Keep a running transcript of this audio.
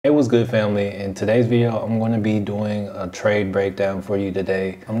Hey, what's good, family? In today's video, I'm going to be doing a trade breakdown for you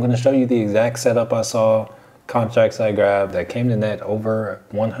today. I'm going to show you the exact setup I saw, contracts I grabbed that came to net over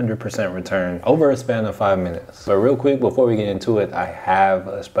 100% return over a span of 5 minutes. But real quick, before we get into it, I have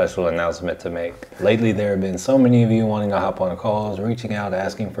a special announcement to make. Lately, there have been so many of you wanting to hop on calls, reaching out,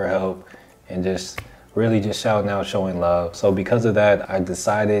 asking for help, and really just shouting out, showing love. So because of that, I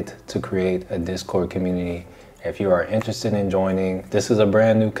decided to create a Discord community. If you are interested in joining, this is a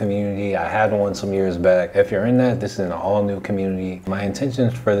brand new community. I had one some years back. If you're in that, this is an all new community. My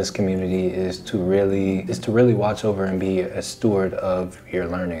intentions for this community is to really watch over and be a steward of your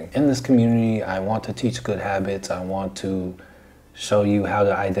learning. In this community, I want to teach good habits. I want to show you how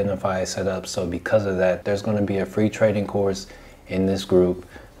to identify setups. So because of that, there's going to be a free trading course in this group.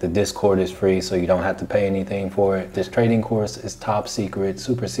 The Discord is free, so you don't have to pay anything for it. This trading course is top secret,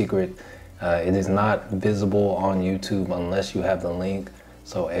 super secret. It is not visible on YouTube unless you have the link.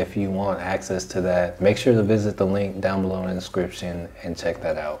 So if you want access to that, make sure to visit the link down below in the description and check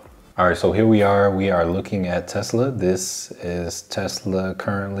that out. All right, so here we are looking at Tesla. This is Tesla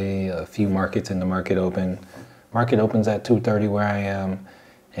currently, a few markets in the market open. Market opens at 2:30 where I am,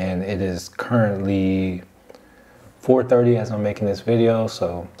 and it is currently 4:30 as I'm making this video.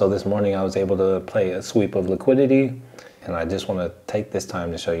 So this morning I was able to play a sweep of liquidity, and I just want to take this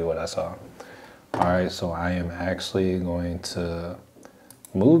time to show you what I saw. All right, so I am actually going to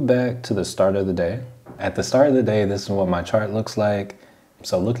move back to the start of the day. At the start of the day, this is what my chart looks like.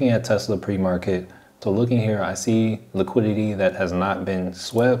 So looking at Tesla pre-market, so looking here, I see liquidity that has not been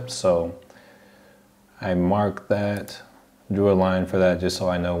swept. So I marked that, drew a line for that just so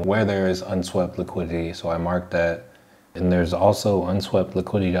I know where there is unswept liquidity. So I marked that. And there's also unswept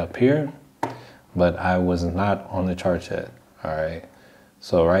liquidity up here, but I was not on the chart yet. All right.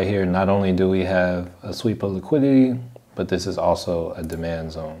 So right here, not only do we have a sweep of liquidity, but this is also a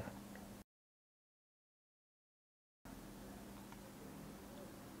demand zone.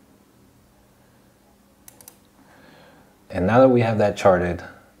 And now that we have that charted,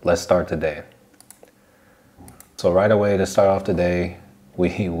 let's start the day. So right away to start off the day,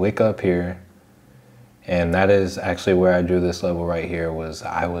 we wick up here, and that is actually where I drew this level right here.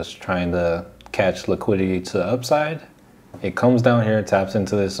 I was trying to catch liquidity to the upside. It comes down here, taps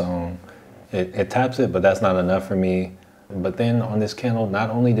into this zone. It taps it, but that's not enough for me. But then on this candle, not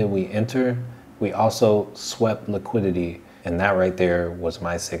only did we enter, we also swept liquidity. And that right there was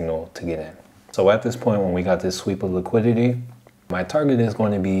my signal to get in. So at this point, when we got this sweep of liquidity, my target is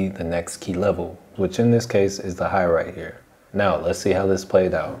going to be the next key level, which in this case is the high right here. Now, let's see how this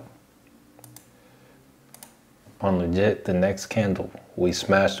played out. On legit, the next candle, we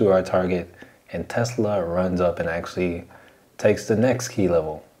smashed through our target, and Tesla runs up and actually takes the next key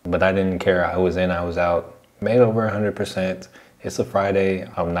level. But I didn't care. I was in, I was out, made over 100%. It's a Friday.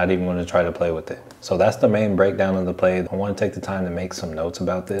 I'm not even going to try to play with it. So that's the main breakdown of the play. I want to take the time to make some notes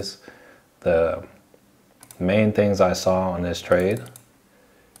about this. The main things I saw on this trade.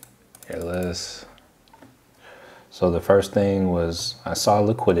 Here, so the first thing was I saw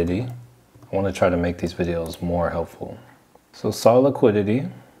liquidity. I want to try to make these videos more helpful. So saw liquidity.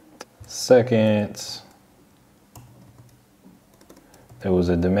 Second, there was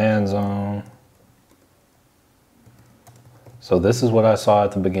a demand zone. So this is what I saw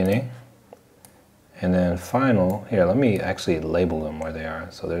at the beginning. And then final, here, let me actually label them where they are.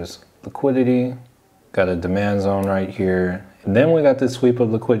 So there's liquidity, got a demand zone right here. And then we got this sweep of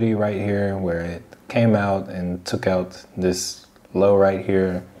liquidity right here where it came out and took out this low right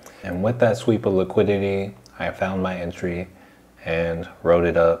here. And with that sweep of liquidity, I found my entry and wrote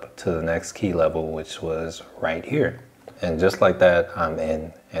it up to the next key level, which was right here. And just like that, I'm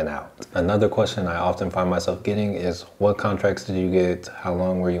in and out. Another question I often find myself getting is, what contracts did you get? How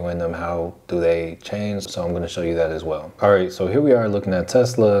long were you in them? How do they change? So I'm going to show you that as well. All right, so here we are looking at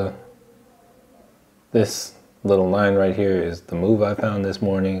Tesla. This little line right here is the move I found this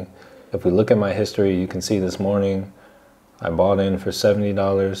morning. If we look at my history, you can see this morning, I bought in for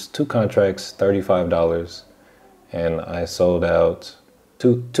 $70, two contracts, $35. And I sold out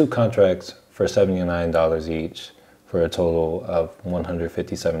two contracts for $79 each, for a total of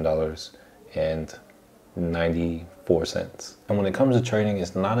 $157.94. And when it comes to trading,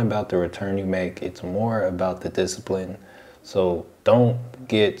 it's not about the return you make, it's more about the discipline. So don't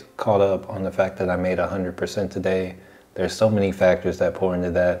get caught up on the fact that I made 100% today. There's so many factors that pour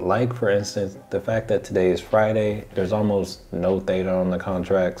into that. Like for instance, the fact that today is Friday, there's almost no theta on the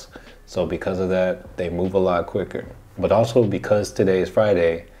contracts. So because of that, they move a lot quicker. But also because today is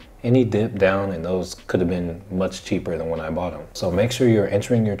Friday, any dip down and those could have been much cheaper than when I bought them. So make sure you're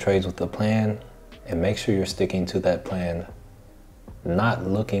entering your trades with a plan and make sure you're sticking to that plan not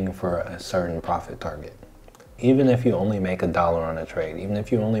looking for a certain profit target. Even if you only make $1 on a trade, even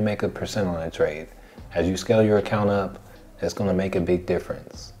if you only make 1% on a trade, as you scale your account up, it's gonna make a big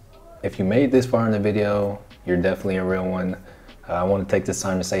difference. If you made this far in the video, you're definitely a real one. I wanna take this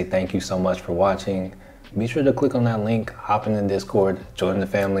time to say thank you so much for watching. Be sure to click on that link, hop in the Discord, join the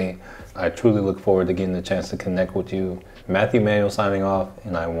family. I truly look forward to getting the chance to connect with you. Matthew Manuel signing off,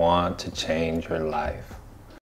 and I want to change your life.